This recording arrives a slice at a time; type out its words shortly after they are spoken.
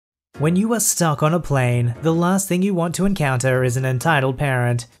When you are stuck on a plane, the last thing you want to encounter is an entitled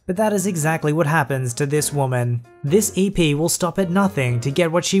parent, but that is exactly what happens to this woman. This EP will stop at nothing to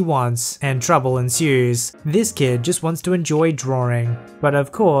get what she wants, and trouble ensues. This kid just wants to enjoy drawing. But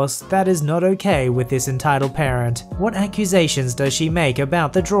of course, that is not okay with this entitled parent. What accusations does she make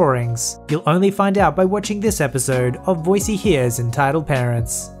about the drawings? You'll only find out by watching this episode of VoiceyHere's Entitled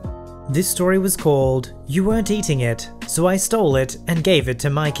Parents. This story was called "You Weren't Eating It, So I Stole It and Gave It to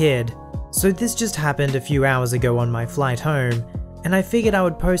My Kid." So this just happened a few hours ago on my flight home, and I figured I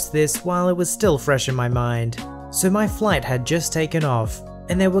would post this while it was still fresh in my mind. So my flight had just taken off,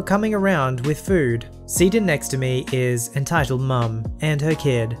 and they were coming around with food. Seated next to me is entitled mum and her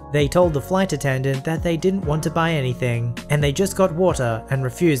kid. They told the flight attendant that they didn't want to buy anything, and they just got water and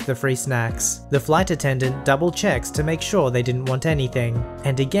refused the free snacks. The flight attendant double checks to make sure they didn't want anything,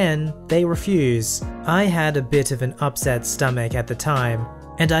 and again, they refuse. I had a bit of an upset stomach at the time,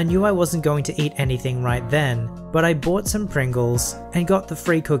 and I knew I wasn't going to eat anything right then, but I bought some Pringles and got the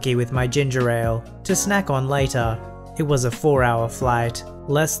free cookie with my ginger ale to snack on later. It was a 4-hour flight.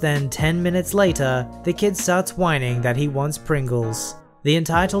 Less than 10 minutes later, the kid starts whining that he wants Pringles. The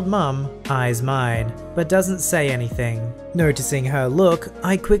entitled mum eyes mine, but doesn't say anything. Noticing her look,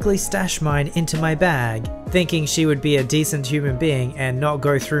 I quickly stash mine into my bag, thinking she would be a decent human being and not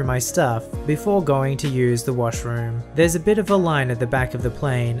go through my stuff before going to use the washroom. There's a bit of a line at the back of the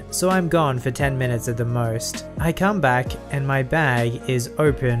plane, so I'm gone for 10 minutes at the most. I come back and my bag is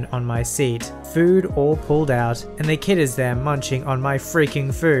open on my seat, food all pulled out, and the kid is there munching on my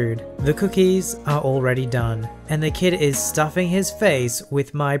freaking food. The cookies are already done, and the kid is stuffing his face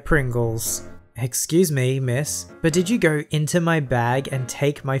with my Pringles. "Excuse me, miss, but did you go into my bag and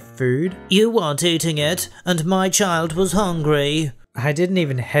take my food?" "You weren't eating it, and my child was hungry." I didn't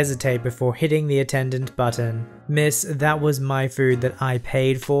even hesitate before hitting the attendant button. "Miss, that was my food that I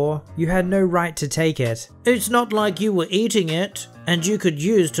paid for. You had no right to take it." "It's not like you were eating it, and you could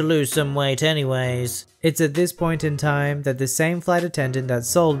use to lose some weight anyways." It's at this point in time that the same flight attendant that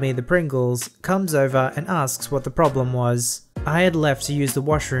sold me the Pringles comes over and asks what the problem was. I had left to use the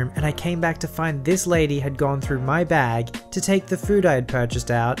washroom, and I came back to find this lady had gone through my bag to take the food I had purchased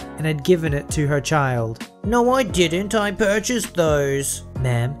out and had given it to her child. "No, I didn't. I purchased those."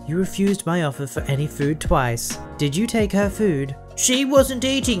 "Ma'am, you refused my offer for any food twice. Did you take her food?" "She wasn't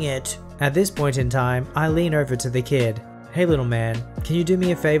eating it." At this point in time, I lean over to the kid. "Hey little man, can you do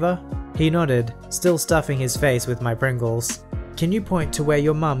me a favor?" He nodded, still stuffing his face with my Pringles. "Can you point to where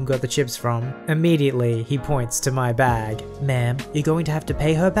your mum got the chips from?" Immediately, he points to my bag. "Ma'am, you're going to have to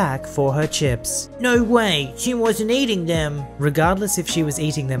pay her back for her chips." "No way, she wasn't eating them." "Regardless if she was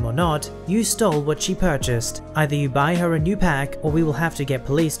eating them or not, you stole what she purchased. Either you buy her a new pack, or we will have to get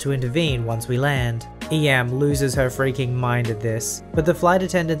police to intervene once we land." EM loses her freaking mind at this, but the flight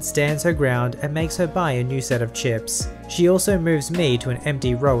attendant stands her ground and makes her buy a new set of chips. She also moves me to an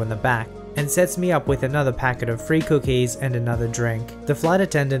empty row in the back and sets me up with another packet of free cookies and another drink. The flight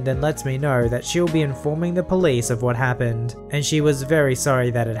attendant then lets me know that she'll be informing the police of what happened, and she was very sorry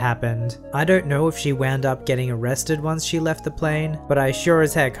that it happened. I don't know if she wound up getting arrested once she left the plane, but I sure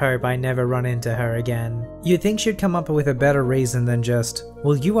as heck hope I never run into her again. You'd think she'd come up with a better reason than just,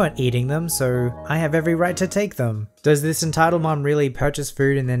 "Well, you weren't eating them, so I have every right to take them." Does this entitled mom really purchase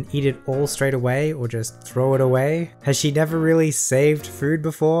food and then eat it all straight away, or just throw it away? Has she never really saved food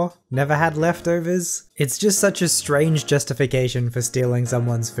before? Never had leftovers? It's just such a strange justification for stealing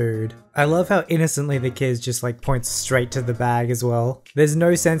someone's food. I love how innocently the kid just points straight to the bag as well. There's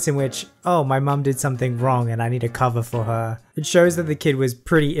no sense in which, oh, my mum did something wrong and I need a cover for her. It shows that the kid was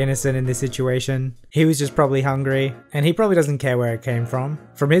pretty innocent in this situation. He was just probably hungry, and he probably doesn't care where it came from.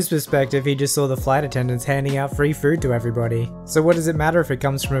 From his perspective, he just saw the flight attendants handing out free food to everybody. So what does it matter if it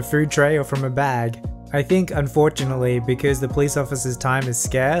comes from a food tray or from a bag? I think, unfortunately, because the police officer's time is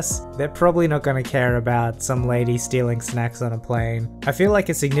scarce, they're probably not going to care about some lady stealing snacks on a plane. I feel like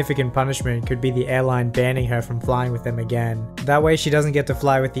a significant punishment could be the airline banning her from flying with them again. That way she doesn't get to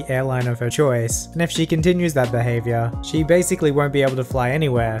fly with the airline of her choice, and if she continues that behavior, she basically won't be able to fly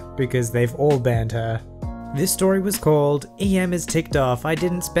anywhere because they've all banned her. This story was called "EM is ticked off I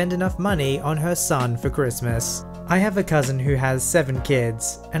didn't spend enough money on her son for Christmas." I have a cousin who has 7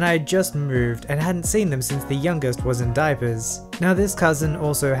 kids, and I had just moved and hadn't seen them since the youngest was in diapers. Now this cousin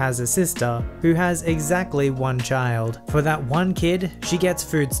also has a sister who has exactly 1 child. For that 1 kid, she gets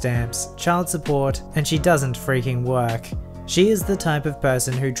food stamps, child support, and she doesn't freaking work. She is the type of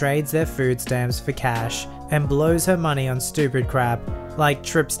person who trades their food stamps for cash and blows her money on stupid crap like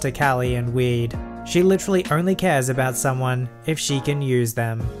trips to Cali and weed. She literally only cares about someone if she can use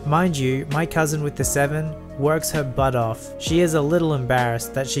them. Mind you, my cousin with the 7 works her butt off. She is a little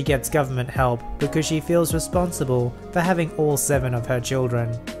embarrassed that she gets government help because she feels responsible for having all 7 of her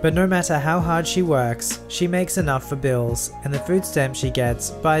children. But no matter how hard she works, she makes enough for bills, and the food stamp she gets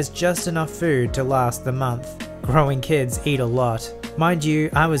buys just enough food to last the month. Growing kids eat a lot. Mind you,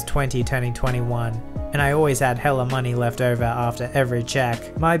 I was 20 turning 21. And I always had hella money left over after every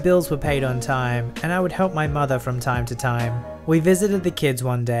check. My bills were paid on time, and I would help my mother from time to time. We visited the kids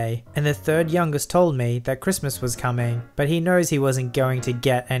one day, and the 3rd youngest told me that Christmas was coming, but he knows he wasn't going to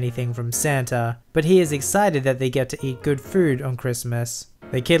get anything from Santa, but he is excited that they get to eat good food on Christmas.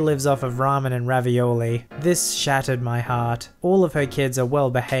 The kid lives off of ramen and ravioli. This shattered my heart. All of her kids are well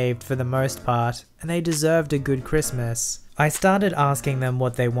behaved for the most part, and they deserved a good Christmas. I started asking them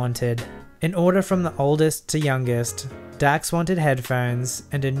what they wanted. In order from the oldest to youngest, Dax wanted headphones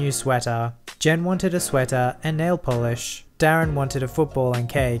and a new sweater, Jen wanted a sweater and nail polish, Darren wanted a football and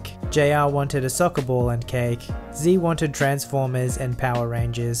cake, JR wanted a soccer ball and cake, Z wanted Transformers and Power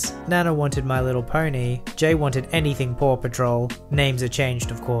Rangers, Nana wanted My Little Pony, Jay wanted anything Paw Patrol. Names are changed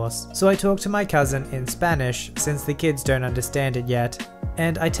of course. So I talk to my cousin in Spanish since the kids don't understand it yet,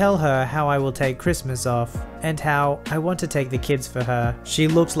 and I tell her how I will take Christmas off, and how I want to take the kids for her. She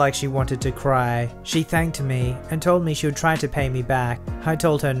looked like she wanted to cry. She thanked me and told me she would try to pay me back. I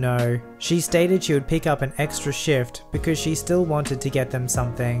told her no. She stated she would pick up an extra shift because she still wanted to get them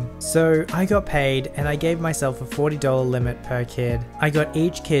something. So I got paid and I gave myself a $40 limit per kid. I got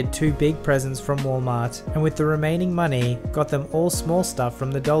each kid 2 big presents from Walmart, and with the remaining money, got them all small stuff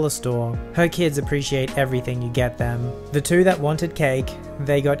from the dollar store. Her kids appreciate everything you get them. The 2 that wanted cake,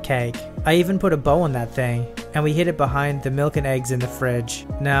 they got cake. I even put a bow on that thing, and we hid it behind the milk and eggs in the fridge.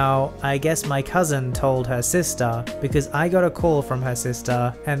 Now, I guess my cousin told her sister, because I got a call from her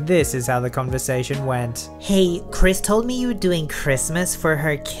sister, and this is how the conversation went. Hey, Chris told me you were doing Christmas for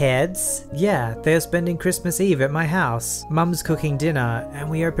her kids? Yeah, they're spending Christmas Eve at my house. Mum's cooking dinner, and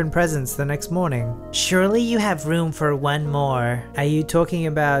we open presents the next morning. Surely you have room for one more. Are you talking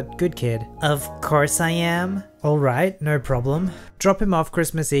about Good Kid? Of course I am. Alright, no problem. Drop him off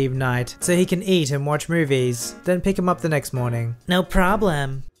Christmas Eve night so he can eat and watch movies, then pick him up the next morning. No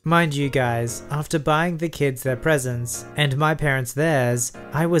problem. Mind you guys, after buying the kids their presents, and my parents theirs,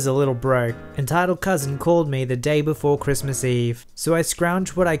 I was a little broke. Entitled Cousin called me the day before Christmas Eve, so I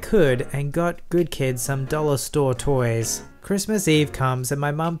scrounged what I could and got Good Kid some dollar store toys. Christmas Eve comes and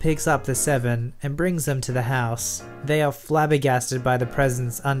my mum picks up the 7 and brings them to the house. They are flabbergasted by the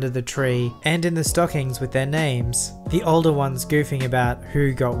presents under the tree and in the stockings with their names. The older ones goofing about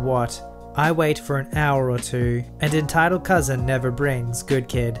who got what. I wait for an hour or 2, and Entitled Cousin never brings Good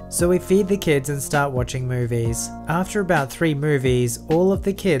Kid, so we feed the kids and start watching movies. After about 3 movies, all of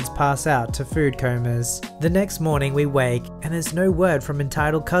the kids pass out to food comas. The next morning we wake, and there's no word from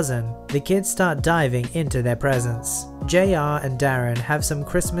Entitled Cousin. The kids start diving into their presents. JR and Darren have some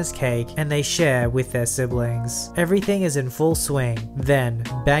Christmas cake and they share with their siblings. Everything is in full swing. Then,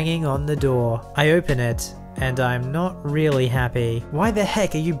 banging on the door. I open it, and I'm not really happy. Why the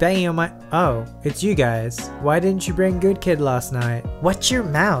heck are you banging on my— Oh, it's you guys. Why didn't you bring Good Kid last night? Watch your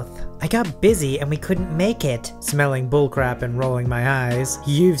mouth. I got busy and we couldn't make it. Smelling bullcrap and rolling my eyes.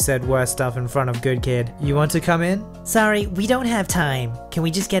 You've said worse stuff in front of Good Kid. You want to come in? Sorry, we don't have time. Can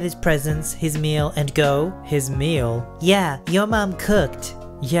we just get his presents, his meal, and go? His meal? Yeah, your mom cooked.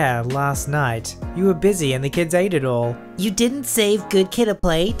 Yeah, last night. You were busy and the kids ate it all. You didn't save Good Kid a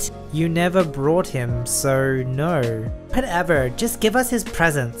plate? You never brought him, so no. Whatever, just give us his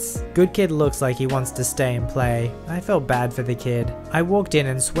presents. Good Kid looks like he wants to stay and play. I felt bad for the kid. I walked in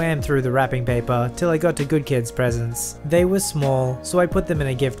and swam through the wrapping paper till I got to Good Kid's presents. They were small, so I put them in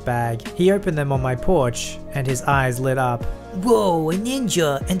a gift bag. He opened them on my porch, and his eyes lit up. Whoa, a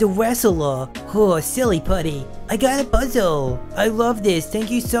ninja and a wrestler. Oh, silly putty. I got a puzzle. I love this. Thank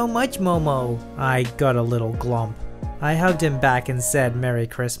you so much, Momo. I got a little glomp. I hugged him back and said Merry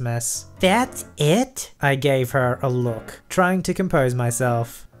Christmas. That's it? I gave her a look, trying to compose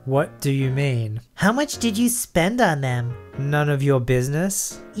myself. What do you mean? How much did you spend on them? None of your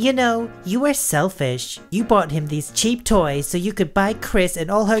business? You know, you were selfish. You bought him these cheap toys so you could buy Chris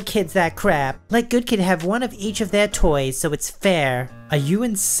and all her kids that crap. Let Good Kid have one of each of their toys so it's fair. Are you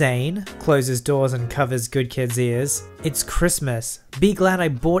insane? Closes doors and covers Good Kid's ears. It's Christmas. Be glad I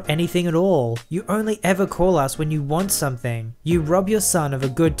bought anything at all. You only ever call us when you want something. You rob your son of a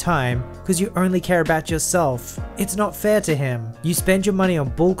good time because you only care about yourself. It's not fair to him. You spend your money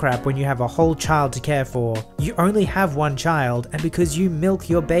on bullcrap when you have a whole child to care for. You only have one child, and because you milk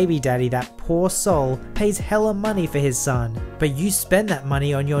your baby daddy, that poor soul pays hella money for his son. But you spend that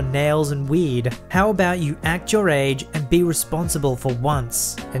money on your nails and weed. How about you act your age and be responsible for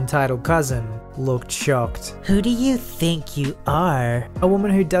once? Entitled Cousin. looked shocked. Who do you think you are? A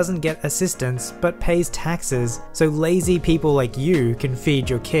woman who doesn't get assistance but pays taxes so lazy people like you can feed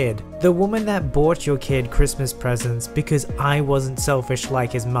your kid. The woman that bought your kid Christmas presents because I wasn't selfish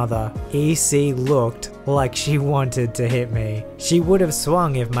like his mother. EC looked like she wanted to hit me. She would have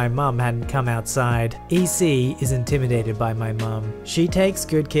swung if my mum hadn't come outside. EC is intimidated by my mum. She takes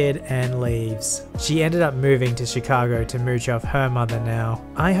Good Kid and leaves. She ended up moving to Chicago to mooch off her mother now.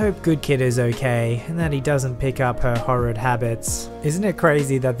 I hope Good Kid is okay and that he doesn't pick up her horrid habits. Isn't it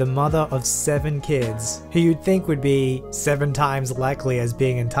crazy that the mother of 7 kids, who you'd think would be 7 times likely as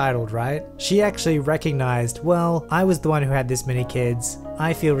being entitled, right? She actually recognized, well, I was the one who had this many kids.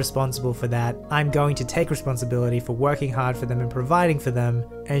 I feel responsible for that. I'm going to take responsibility for working hard for them and providing for them.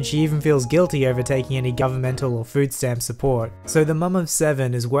 And she even feels guilty over taking any governmental or food stamp support. So the mum of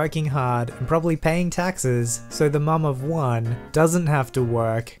 7 is working hard and probably paying taxes, so the mum of 1 doesn't have to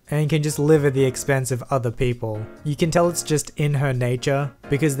work and can just live at the expense of other people. You can tell it's just in her nature,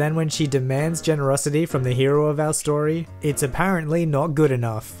 because then when she demands generosity from the hero of our story, it's apparently not good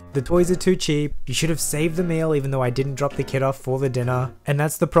enough. The toys are too cheap, you should have saved the meal even though I didn't drop the kid off for the dinner. And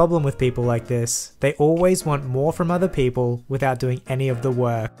that's the problem with people like this. They always want more from other people without doing any of the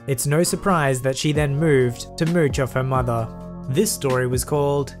work. It's no surprise that she then moved to mooch off her mother. This story was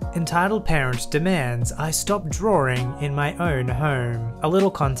called Entitled Parent Demands I Stop Drawing in My Own Home. A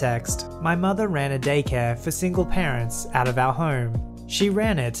little context. My mother ran a daycare for single parents out of our home. She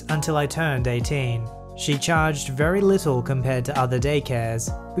ran it until I turned 18. She charged very little compared to other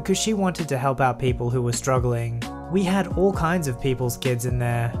daycares because she wanted to help out people who were struggling. We had all kinds of people's kids in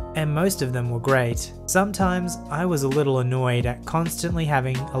there, and most of them were great. Sometimes I was a little annoyed at constantly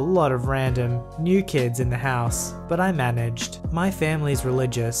having a lot of random new kids in the house, but I managed. My family's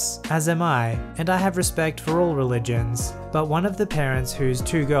religious, as am I, and I have respect for all religions. But one of the parents whose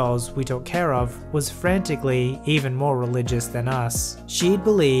 2 girls we took care of was frantically even more religious than us. She'd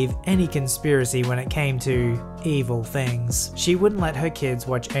believe any conspiracy when it came to evil things. She wouldn't let her kids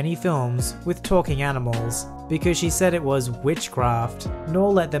watch any films with talking animals because she said it was witchcraft,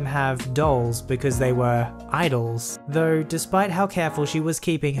 nor let them have dolls because they were idols. Though despite how careful she was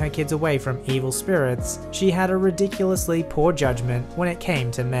keeping her kids away from evil spirits, she had a ridiculously poor judgment when it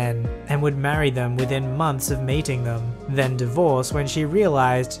came to men, and would marry them within months of meeting them, then divorce when she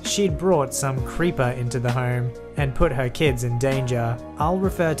realized she'd brought some creeper into the home and put her kids in danger. I'll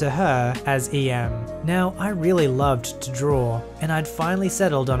refer to her as EM. Now, I really loved to draw, and I'd finally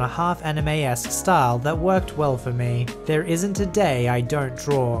settled on a half anime-esque style that worked well for me. There isn't a day I don't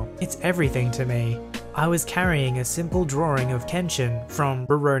draw. It's everything to me. I was carrying a simple drawing of Kenshin from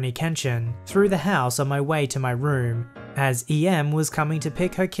Rurouni Kenshin through the house on my way to my room, as EM was coming to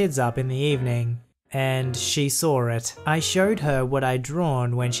pick her kids up in the evening. And she saw it. I showed her what I'd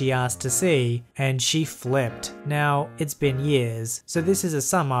drawn when she asked to see, and she flipped. Now, it's been years, so this is a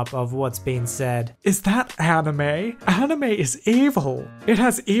sum up of what's been said. Is that anime? Anime is evil. It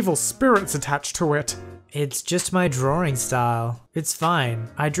has evil spirits attached to it. It's just my drawing style. It's fine.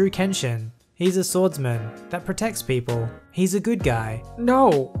 I drew Kenshin. He's a swordsman that protects people. He's a good guy.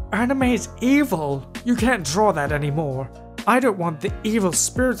 No, anime is evil. You can't draw that anymore. I don't want the evil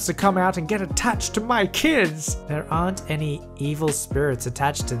spirits to come out and get attached to my kids. There aren't any evil spirits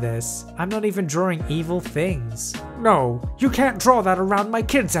attached to this. I'm not even drawing evil things. No, you can't draw that around my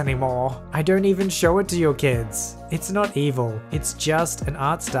kids anymore. I don't even show it to your kids. It's not evil. It's just an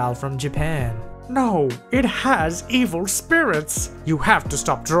art style from Japan. No, it has evil spirits. You have to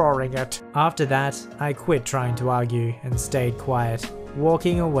stop drawing it. After that, I quit trying to argue and stayed quiet.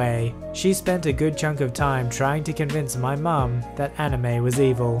 Walking away, she spent a good chunk of time trying to convince my mum that anime was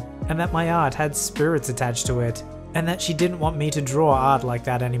evil, and that my art had spirits attached to it, and that she didn't want me to draw art like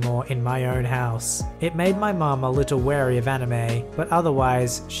that anymore in my own house. It made my mum a little wary of anime, but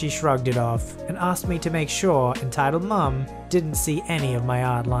otherwise she shrugged it off and asked me to make sure Entitled Mum didn't see any of my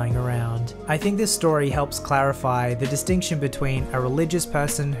art lying around. I think this story helps clarify the distinction between a religious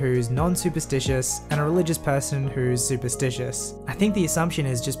person who's non-superstitious and a religious person who's superstitious. I think the assumption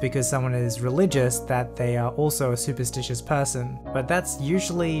is just because someone is religious that they are also a superstitious person, but that's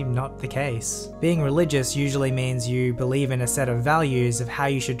usually not the case. Being religious usually means you believe in a set of values of how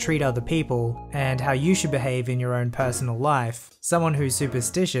you should treat other people and how you should behave in your own personal life. Someone who's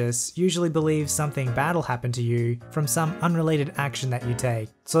superstitious usually believes something bad will happen to you from some unrelated action that you take.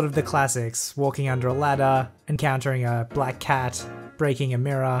 Sort of the classics, walking under a ladder, encountering a black cat, breaking a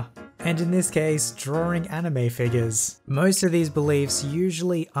mirror, and in this case, drawing anime figures. Most of these beliefs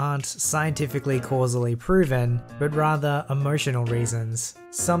usually aren't scientifically causally proven, but rather emotional reasons.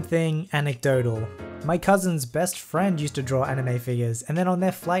 Something anecdotal. My cousin's best friend used to draw anime figures, and then on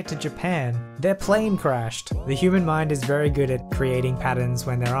their flight to Japan, their plane crashed. The human mind is very good at creating patterns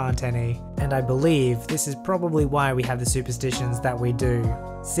when there aren't any, and I believe this is probably why we have the superstitions that we do,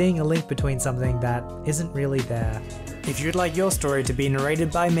 seeing a link between something that isn't really there. If you'd like your story to be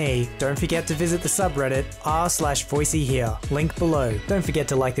narrated by me, don't forget to visit the subreddit r/VoiceyHere, link below. Don't forget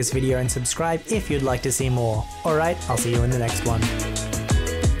to like this video and subscribe if you'd like to see more. Alright, I'll see you in the next one.